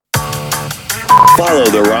Follow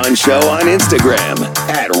The Ron Show on Instagram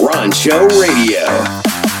at RonShow Radio.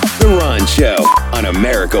 The Ron Show on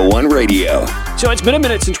America One Radio. So it's been a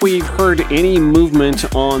minute since we've heard any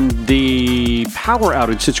movement on the power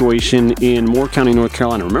outage situation in Moore County, North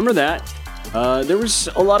Carolina. Remember that? There was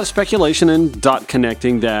a lot of speculation and dot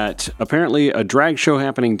connecting that apparently a drag show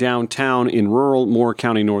happening downtown in rural Moore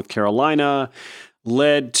County, North Carolina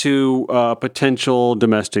led to potential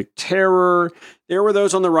domestic terror. There were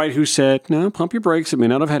those on the right who said, no, pump your brakes. It may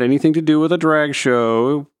not have had anything to do with a drag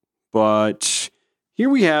show. But here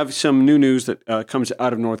we have some new news that comes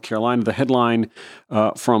out of North Carolina. The headline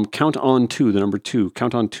from Count On 2, the number 2,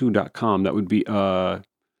 counton2.com. That would be NBC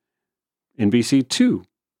 2,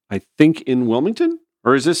 I think in Wilmington?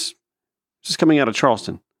 Or is this coming out of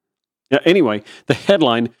Charleston? Anyway, the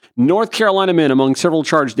headline, North Carolina men among several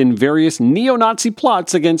charged in various neo-Nazi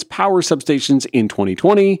plots against power substations in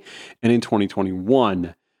 2020 and in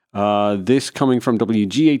 2021. This coming from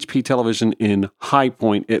WGHP television in High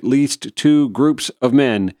Point. At least 2 groups of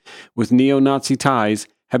men with neo-Nazi ties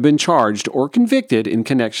have been charged or convicted in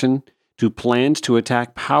connection to plans to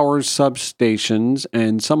attack power substations,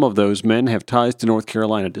 and some of those men have ties to North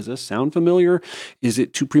Carolina. Does this sound familiar? Is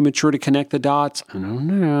it too premature to connect the dots? I don't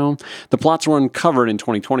know. The plots were uncovered in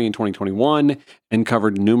 2020 and 2021 and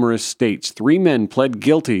covered numerous states. 3 men pled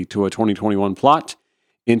guilty to a 2021 plot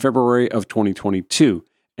in February of 2022,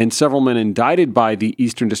 and several men indicted by the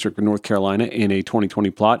Eastern District of North Carolina in a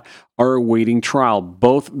 2020 plot are awaiting trial.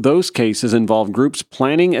 Both those cases involve groups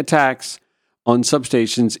planning attacks on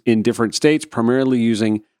substations in different states, primarily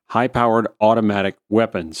using high-powered automatic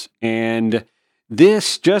weapons. And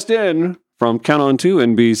this just in from Count On 2,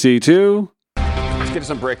 NBC2. Let's get to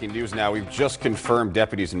some breaking news now. We've just confirmed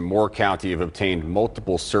deputies in Moore County have obtained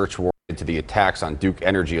multiple search warrants into the attacks on Duke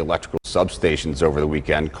Energy electrical substations over the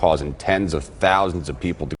weekend, causing tens of thousands of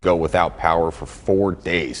people to go without power for 4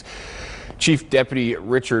 days. Chief Deputy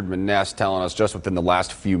Richard Maness telling us just within the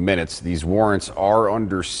last few minutes these warrants are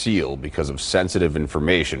under seal because of sensitive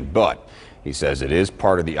information, but he says it is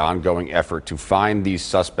part of the ongoing effort to find these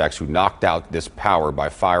suspects who knocked out this power by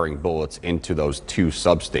firing bullets into those 2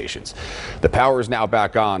 substations. The power is now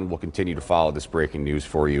back on. We'll continue to follow this breaking news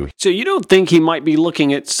for you. So you don't think he might be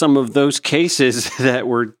looking at some of those cases that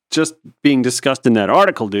were just being discussed in that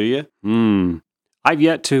article, do you? I've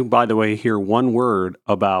yet to, by the way, hear one word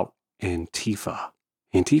about Antifa.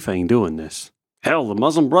 Antifa ain't doing this. Hell, the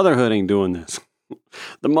Muslim Brotherhood ain't doing this.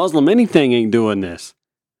 The Muslim anything ain't doing this.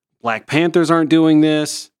 Black Panthers aren't doing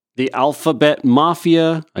this. The Alphabet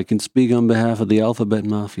Mafia. I can speak on behalf of the Alphabet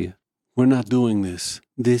Mafia. We're not doing this.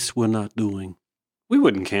 This we're not doing. We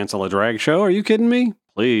wouldn't cancel a drag show. Are you kidding me?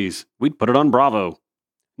 Please. We'd put it on Bravo.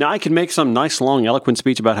 Now, I could make some nice, long, eloquent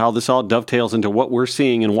speech about how this all dovetails into what we're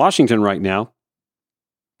seeing in Washington right now.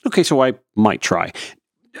 Okay, so I might try.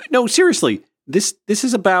 No, seriously, this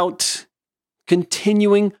is about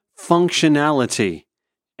continuing functionality.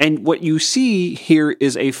 And what you see here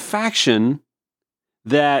is a faction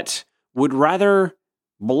that would rather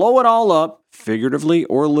blow it all up, figuratively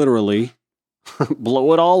or literally,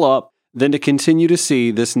 blow it all up, than to continue to see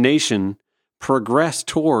this nation progress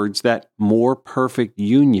towards that more perfect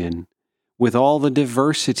union with all the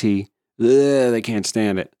diversity. They can't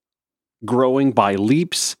stand it. Growing by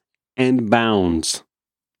leaps and bounds.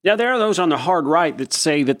 Now, there are those on the hard right that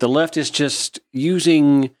say that the left is just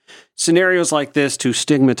using scenarios like this to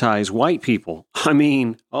stigmatize white people. I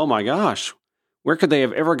mean, oh my gosh, where could they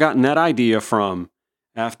have ever gotten that idea from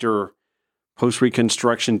after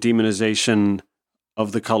post-Reconstruction demonization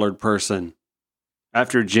of the colored person,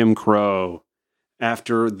 after Jim Crow,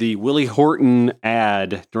 after the Willie Horton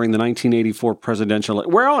ad during the 1984 presidential?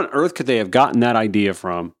 Where on earth could they have gotten that idea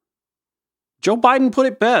from? Joe Biden put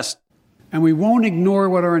it best. And we won't ignore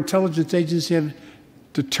what our intelligence agencies have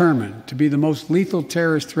determined to be the most lethal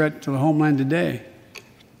terrorist threat to the homeland today.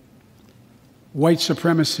 White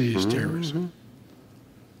supremacy is terrorism.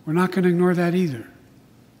 We're not going to ignore that either.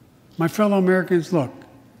 My fellow Americans, look,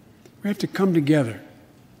 we have to come together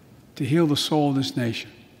to heal the soul of this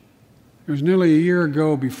nation. It was nearly a year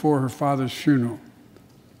ago before her father's funeral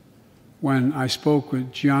when I spoke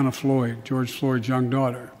with Gianna Floyd, George Floyd's young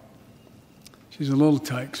daughter. She's a little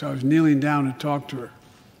tyke, so I was kneeling down to talk to her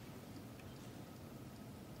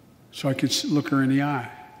so I could look her in the eye.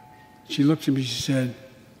 She looked at me, she said,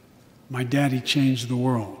 "My daddy changed the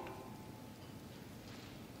world."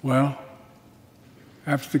 Well,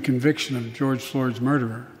 after the conviction of George Floyd's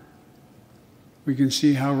murderer, we can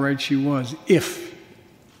see how right she was if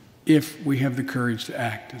we have the courage to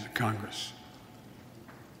act as a Congress.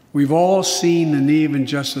 We've all seen the knee of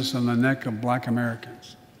injustice on the neck of Black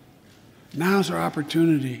Americans. Now's our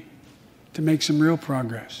opportunity to make some real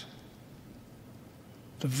progress.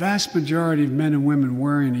 The vast majority of men and women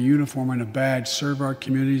wearing a uniform and a badge serve our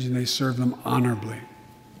communities, and they serve them honorably.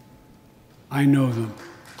 I know them.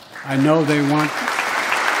 I know they want...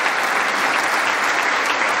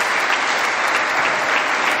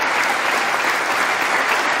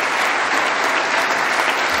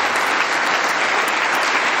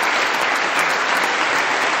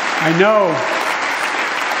 I know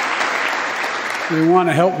they want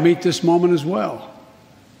to help meet this moment as well.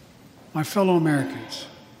 My fellow Americans,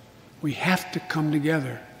 we have to come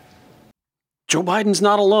together. Joe Biden's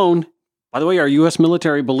not alone. By the way, our U.S.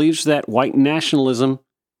 military believes that white nationalism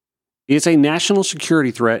is a national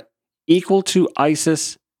security threat equal to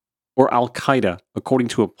ISIS or Al-Qaeda, according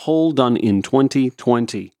to a poll done in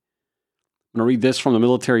 2020. I'm going to read this from the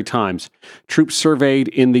Military Times. Troops surveyed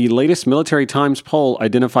in the latest Military Times poll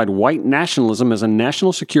identified white nationalism as a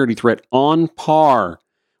national security threat on par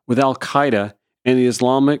with Al-Qaeda and the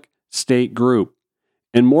Islamic State group,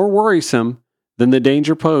 and more worrisome than the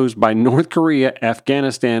danger posed by North Korea,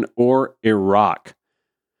 Afghanistan, or Iraq.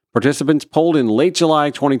 Participants polled in late July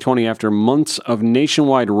 2020 after months of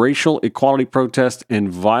nationwide racial equality protests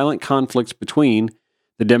and violent conflicts between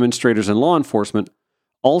the demonstrators and law enforcement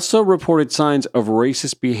also reported signs of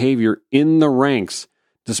racist behavior in the ranks,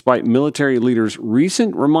 despite military leaders'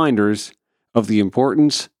 recent reminders of the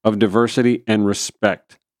importance of diversity and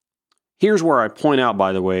respect. Here's where I point out,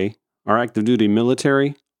 by the way, our active duty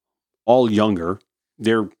military, all younger.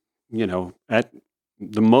 They're, at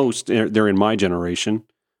the most, they're in my generation.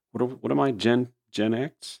 What am I, Gen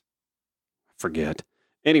X? I forget.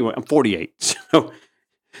 Anyway, I'm 48. So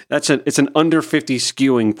it's an under 50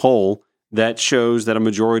 skewing poll that shows that a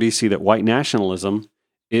majority see that white nationalism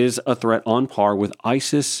is a threat on par with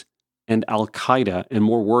ISIS and Al-Qaeda and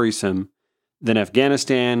more worrisome than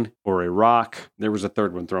Afghanistan or Iraq. There was a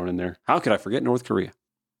third one thrown in there. How could I forget North Korea?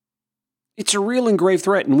 It's a real and grave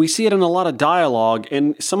threat, and we see it in a lot of dialogue,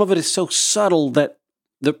 and some of it is so subtle that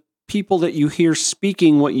the people that you hear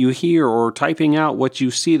speaking what you hear or typing out what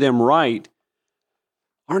you see them write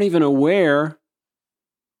aren't even aware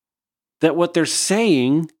that what they're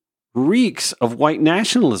saying reeks of white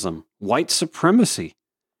nationalism, white supremacy.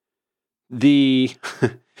 The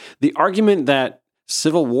argument that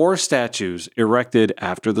Civil War statues erected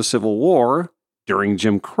after the Civil War, during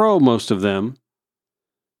Jim Crow, most of them,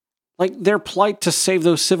 like their plight to save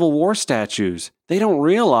those Civil War statues. They don't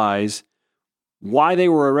realize why they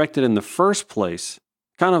were erected in the first place.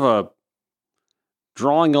 Kind of a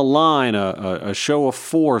drawing a line, a show of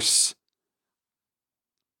force,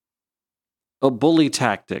 a bully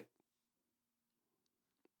tactic.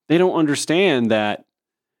 They don't understand that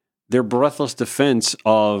their breathless defense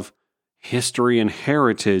of history and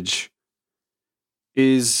heritage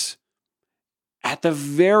is, at the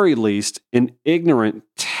very least, an ignorant,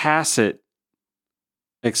 tacit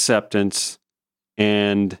acceptance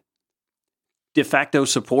and de facto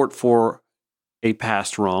support for a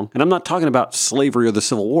past wrong. And I'm not talking about slavery or the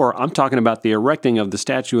Civil War. I'm talking about the erecting of the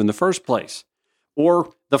statue in the first place,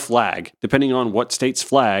 or the flag, depending on what state's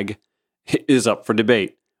flag is up for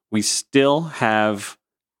debate. We still have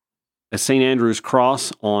a St. Andrew's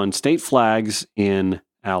cross on state flags in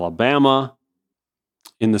Alabama,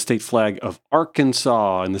 in the state flag of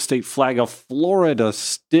Arkansas, in the state flag of Florida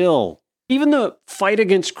still. Even the fight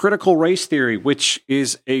against critical race theory, which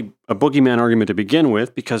is a boogeyman argument to begin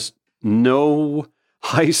with, because no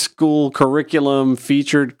high school curriculum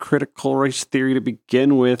featured critical race theory to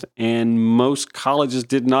begin with, and most colleges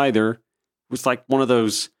didn't either. It was like one of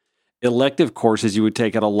those elective courses you would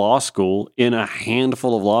take at a law school in a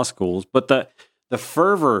handful of law schools. But the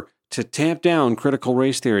fervor to tamp down critical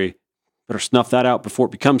race theory, better snuff that out before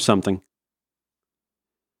it becomes something.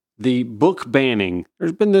 The book banning.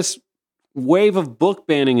 There's been this wave of book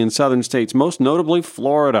banning in southern states, most notably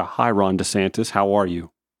Florida. Hi, Ron DeSantis. How are you?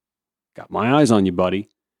 Got my eyes on you, buddy.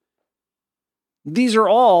 These are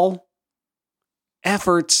all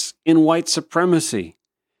efforts in white supremacy.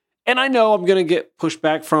 And I know I'm going to get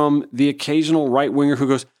pushback from the occasional right-winger who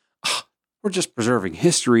goes, we're just preserving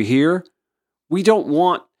history here. We don't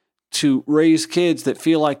want to raise kids that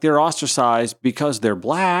feel like they're ostracized because they're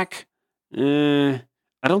black. I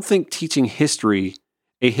don't think teaching history,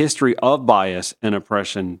 a history of bias and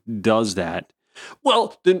oppression, does that.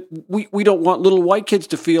 Well, then we don't want little white kids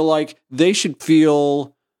to feel like they should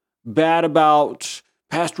feel bad about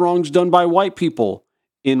past wrongs done by white people.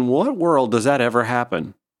 In what world does that ever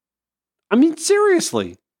happen? I mean,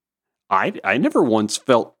 seriously, I never once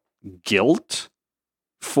felt guilt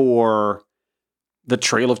for the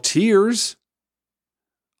Trail of Tears.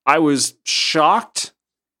 I was shocked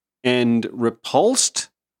and repulsed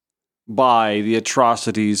by the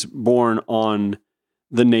atrocities born on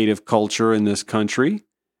the native culture in this country,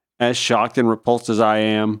 as shocked and repulsed as I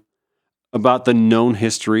am about the known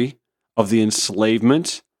history of the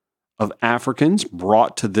enslavement of Africans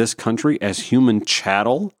brought to this country as human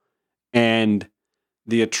chattel and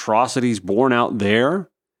the atrocities born out there.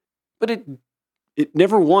 But it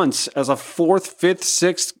never once, as a 4th, 5th,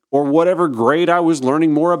 6th, or whatever grade I was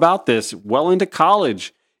learning more about this, well into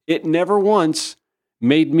college, it never once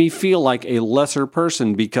made me feel like a lesser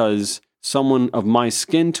person because someone of my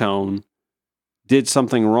skin tone did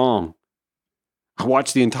something wrong. I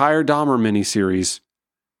watched the entire Dahmer miniseries.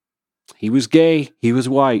 He was gay. He was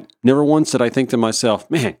white. Never once did I think to myself,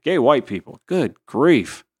 man, gay white people, good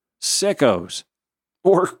grief, sickos.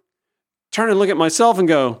 Or turn and look at myself and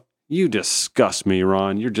go, you disgust me,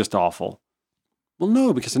 Ron. You're just awful. Well,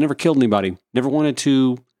 no, because I never killed anybody. Never wanted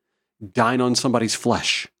to dine on somebody's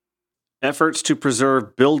flesh. Efforts to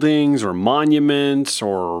preserve buildings or monuments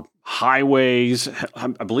or highways. I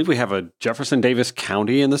believe we have a Jefferson Davis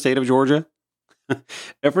County in the state of Georgia.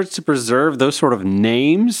 Efforts to preserve those sort of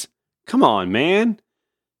names. Come on, man.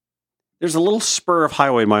 There's a little spur of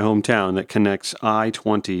highway in my hometown that connects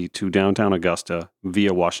I-20 to downtown Augusta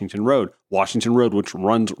via Washington Road. Washington Road, which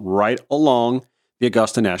runs right along the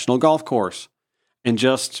Augusta National Golf Course. And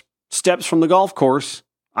just steps from the golf course,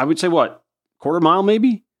 I would say what, quarter mile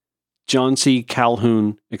maybe? John C.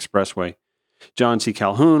 Calhoun Expressway. John C.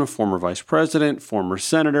 Calhoun, a former vice president, former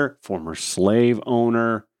senator, former slave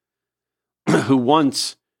owner, who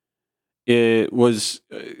once was,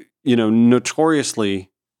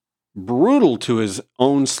 notoriously brutal to his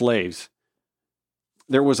own slaves.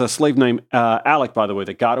 There was a slave named Alec, by the way,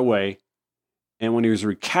 that got away. And when he was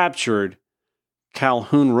recaptured,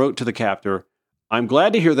 Calhoun wrote to the captor, I'm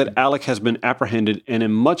glad to hear that Alec has been apprehended and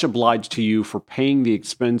am much obliged to you for paying the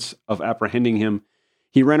expense of apprehending him.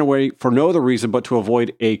 He ran away for no other reason but to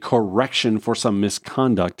avoid a correction for some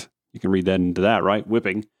misconduct. You can read that into that, right?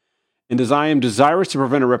 Whipping. And as I am desirous to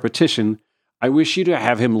prevent a repetition, I wish you to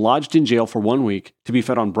have him lodged in jail for 1 week, to be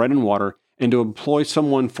fed on bread and water, and to employ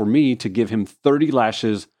someone for me to give him 30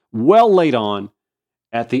 lashes well laid on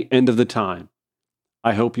at the end of the time.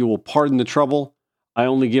 I hope you will pardon the trouble. I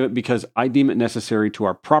only give it because I deem it necessary to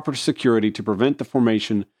our proper security to prevent the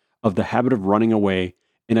formation of the habit of running away,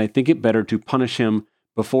 and I think it better to punish him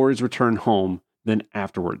before his return home than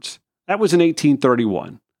afterwards. That was in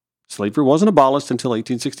 1831. Slavery wasn't abolished until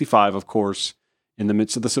 1865, of course, in the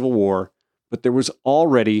midst of the Civil War, but there was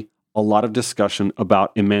already a lot of discussion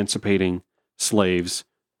about emancipating slaves.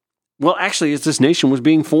 Well, actually, as this nation was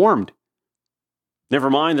being formed. Never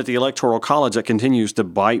mind that the Electoral College that continues to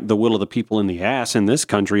bite the will of the people in the ass in this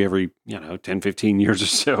country every, 10, 15 years or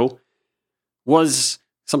so, was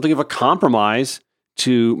something of a compromise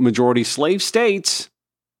to majority slave states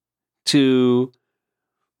to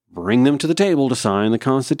bring them to the table to sign the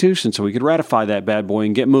Constitution so we could ratify that bad boy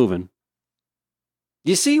and get moving.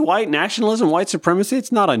 You see, white nationalism, white supremacy,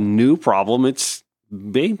 it's not a new problem. It's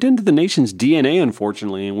baked into the nation's DNA,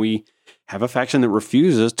 unfortunately, and we have a faction that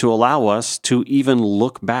refuses to allow us to even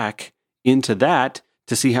look back into that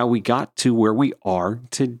to see how we got to where we are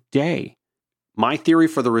today. My theory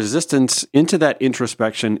for the resistance into that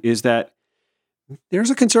introspection is that there's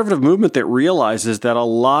a conservative movement that realizes that a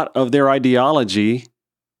lot of their ideology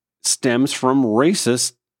stems from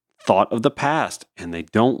racist thought of the past, and they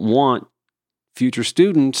don't want future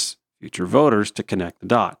students, future voters to connect the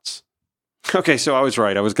dots. Okay, so I was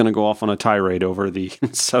right. I was going to go off on a tirade over the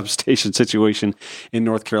substation situation in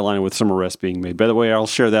North Carolina with some arrests being made. By the way, I'll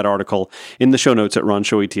share that article in the show notes at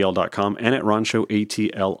RonShowATL.com and at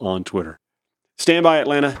RonShowATL on Twitter. Stand by,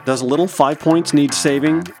 Atlanta. Does a little 5 points need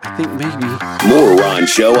saving? I think maybe. More Ron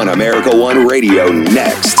Show on America One Radio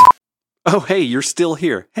next. Oh, hey, you're still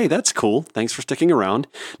here. Hey, that's cool. Thanks for sticking around.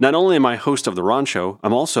 Not only am I host of The Ron Show,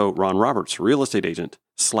 I'm also Ron Roberts, real estate agent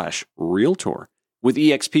 / realtor with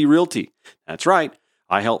eXp Realty. That's right.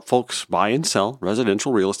 I help folks buy and sell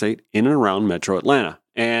residential real estate in and around Metro Atlanta.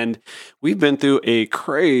 And we've been through a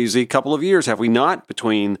crazy couple of years, have we not?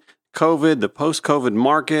 Between COVID, the post-COVID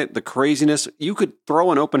market, the craziness. You could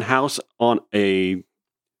throw an open house on a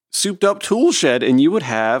souped-up tool shed and you would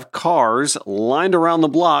have cars lined around the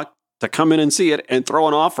block to come in and see it and throw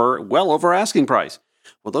an offer well over asking price.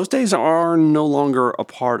 Well, those days are no longer a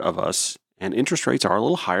part of us, and interest rates are a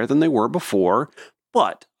little higher than they were before.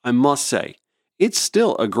 But I must say, it's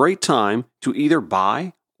still a great time to either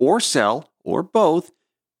buy or sell, or both,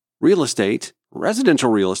 real estate, residential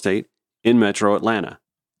real estate in Metro Atlanta.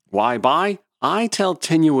 Why buy? I tell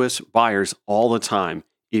tenuous buyers all the time,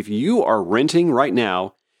 if you are renting right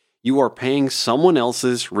now, you are paying someone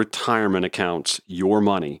else's retirement accounts your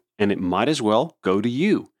money. and it might as well go to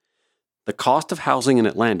you. The cost of housing in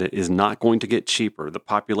Atlanta is not going to get cheaper. The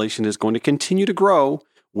population is going to continue to grow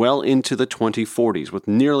well into the 2040s, with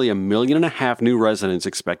nearly 1.5 million new residents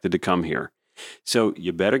expected to come here. So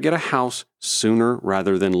you better get a house sooner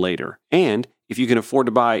rather than later. And if you can afford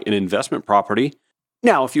to buy an investment property,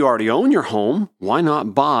 now if you already own your home, why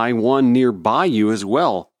not buy one nearby you as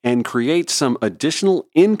well and create some additional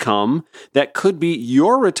income that could be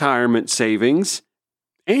your retirement savings,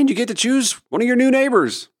 and you get to choose one of your new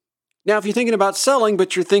neighbors. Now, if you're thinking about selling,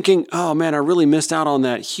 but you're thinking, oh man, I really missed out on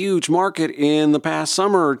that huge market in the past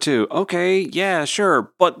summer or two. Okay, yeah,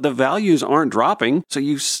 sure. But the values aren't dropping, so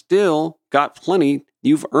you still got plenty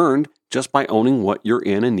you've earned just by owning what you're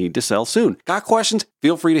in and need to sell soon. Got questions?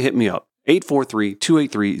 Feel free to hit me up.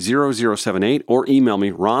 843-283-0078 or email me,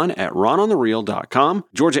 ron@rononthereal.com.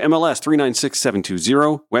 Georgia MLS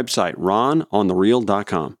 396720. Website,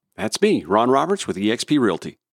 rononthereal.com. That's me, Ron Roberts with eXp Realty.